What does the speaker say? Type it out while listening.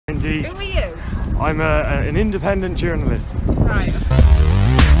indeed. Who are you? I'm an independent journalist. Right.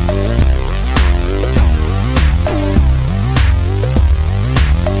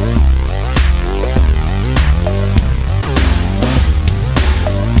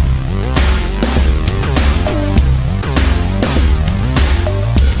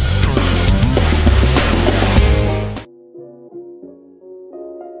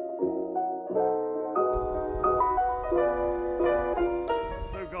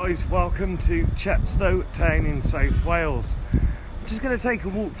 Guys, welcome to Chepstow town in South Wales. I'm just going to take a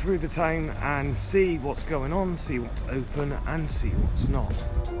walk through the town and see what's going on, see what's open and see what's not.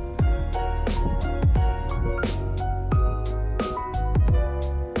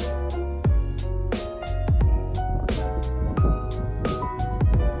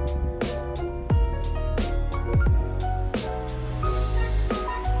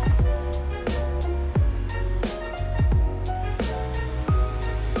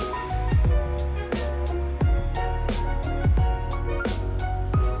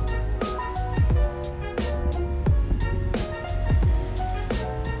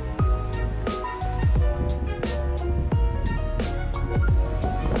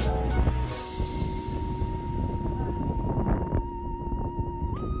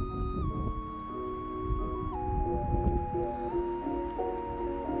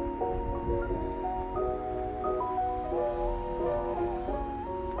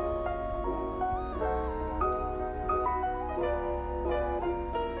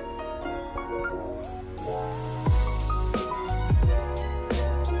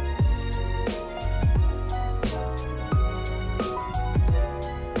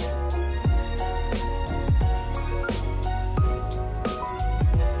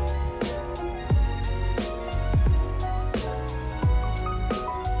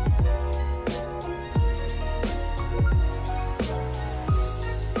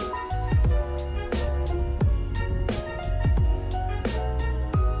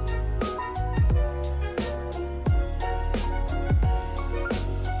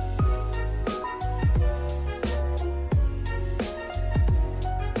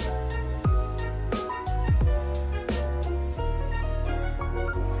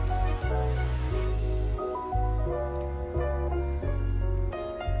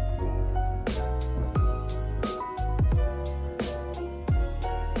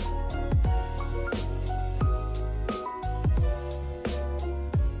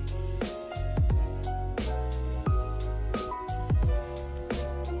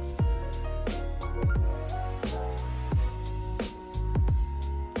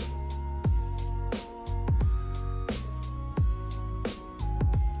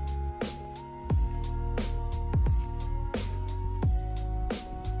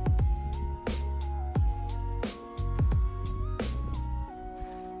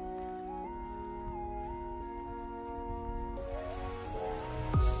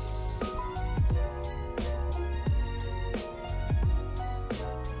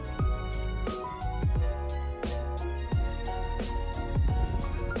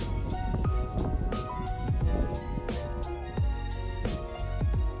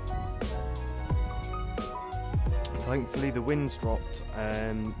 Thankfully the wind's dropped.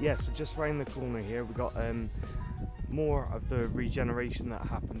 Yeah, so just round the corner here we've got more of the regeneration that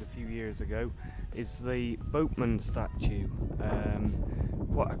happened a few years ago. Is the boatman statue.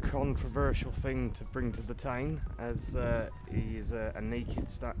 Quite a controversial thing to bring to the town, as he is a naked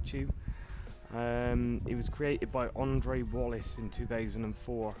statue. It was created by Andre Wallace in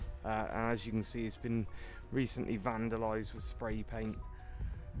 2004, and as you can see it's been recently vandalised with spray paint.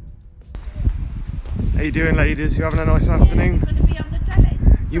 How you doing, ladies? You having a nice afternoon? Going to be on the telly?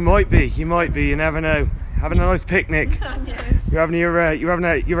 You might be, you never know. Having a nice picnic. You're having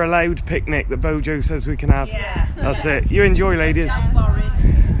your allowed picnic that Bojo says we can have. Yeah. That's it. You enjoy, ladies.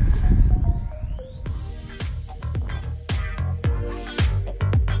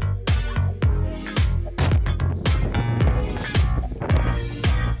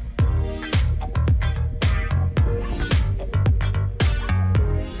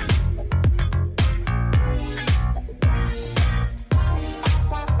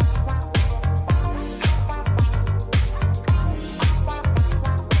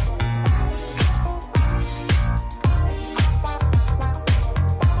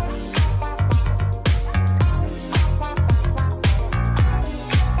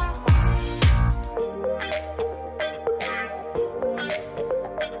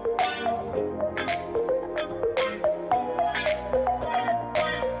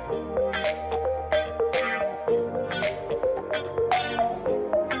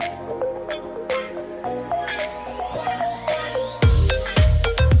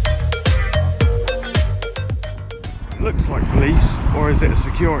 police, or is it a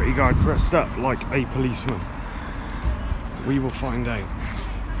security guard dressed up like a policeman? We will find out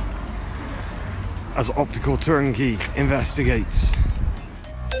as Optical Turnkey investigates.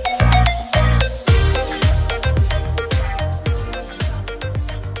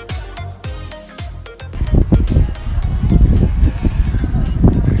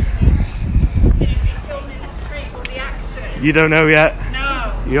 You don't know yet?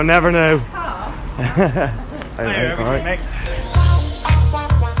 No. You'll never know. Hey, all right.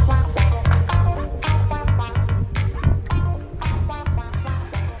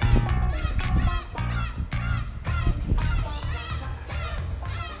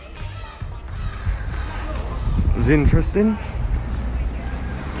 It was interesting.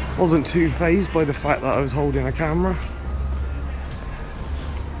 Wasn't too fazed by the fact that I was holding a camera.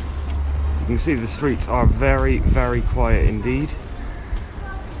 You can see the streets are very, very quiet indeed.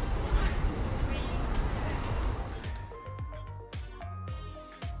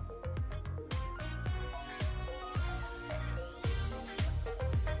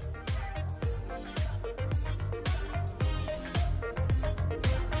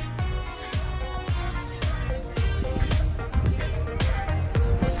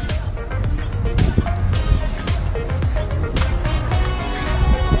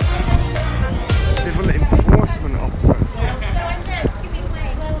 Officer.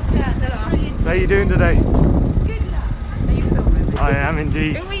 How are you doing today? Good. Are you filming? I am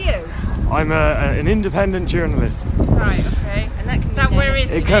indeed. Who are you? I'm an independent journalist. Right, okay. And that where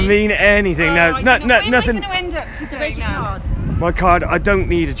is it? Can mean anything. Oh, No, nothing. Going to end up today now? Card. My card. I don't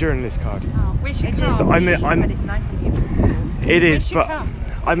need a journalist card. Oh, where's your card? So But it's nice of you. It is, but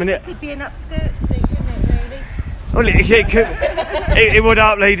it could be an upskirts thing, couldn't it, really? Well, it would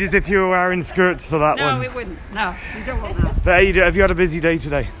help, ladies, if you were wearing skirts for that one. No, it wouldn't. No, we don't want that. But have you had a busy day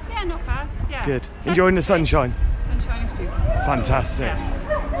today? Yeah, not bad. Yeah. Good. Enjoying the sunshine? Sunshine is beautiful. Fantastic.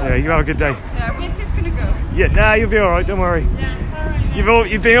 Yeah. You have a good day. Yeah, where's this going to go? Yeah, nah, you'll be alright, don't worry. Yeah, alright.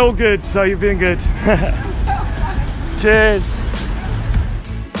 You've been all good, so you've been good. Cheers.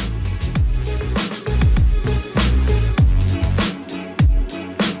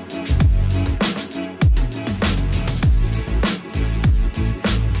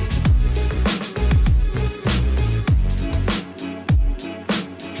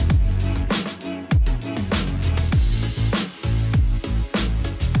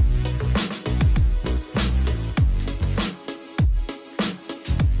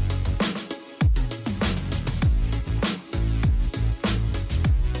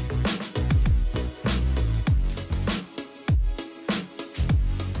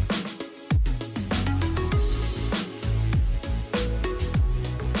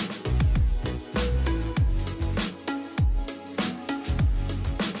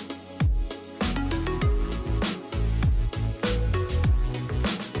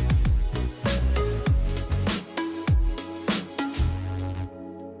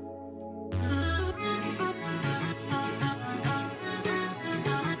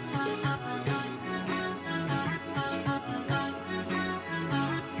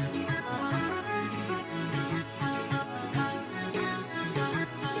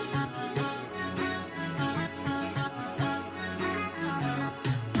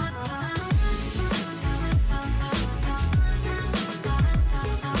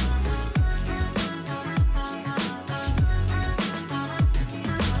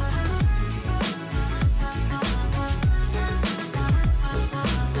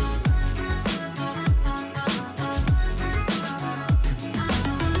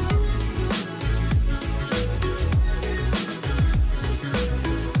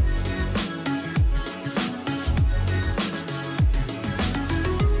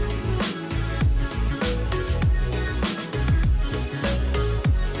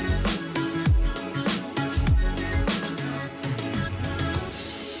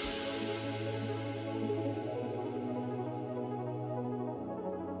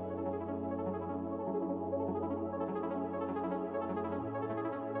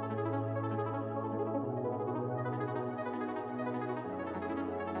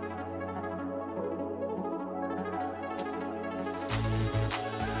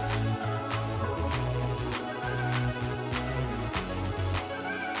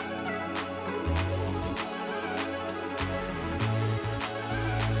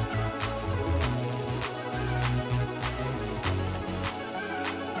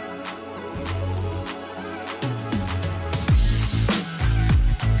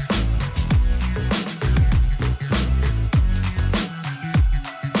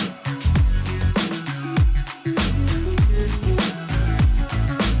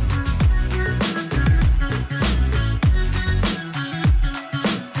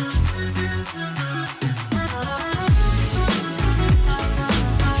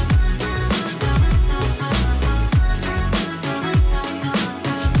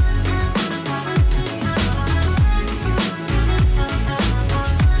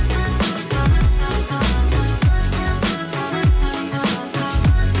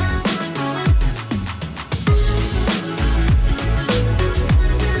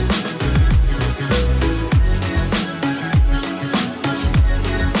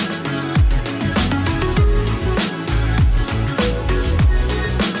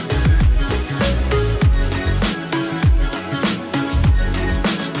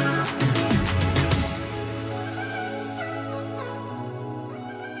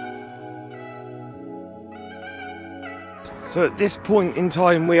 So at this point in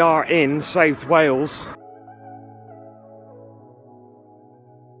time we are in South Wales.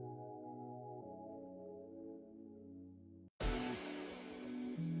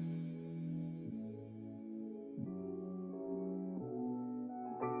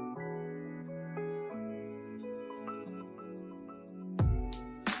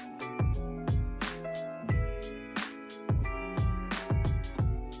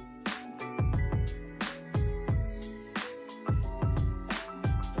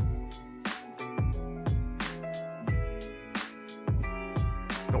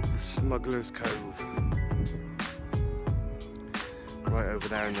 Got the Smuggler's Cove right over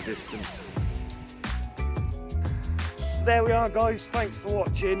there in the distance. So there we are, guys, thanks for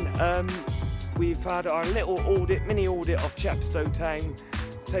watching. We've had our little mini audit of Chepstow town,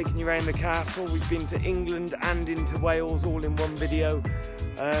 taking you around the castle. We've been to England and into Wales all in one video.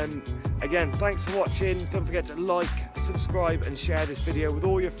 Again, thanks for watching. Don't forget to like, subscribe and share this video with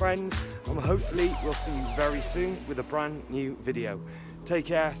all your friends, and hopefully we'll see you very soon with a brand new video. Take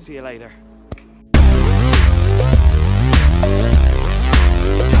care, see you later.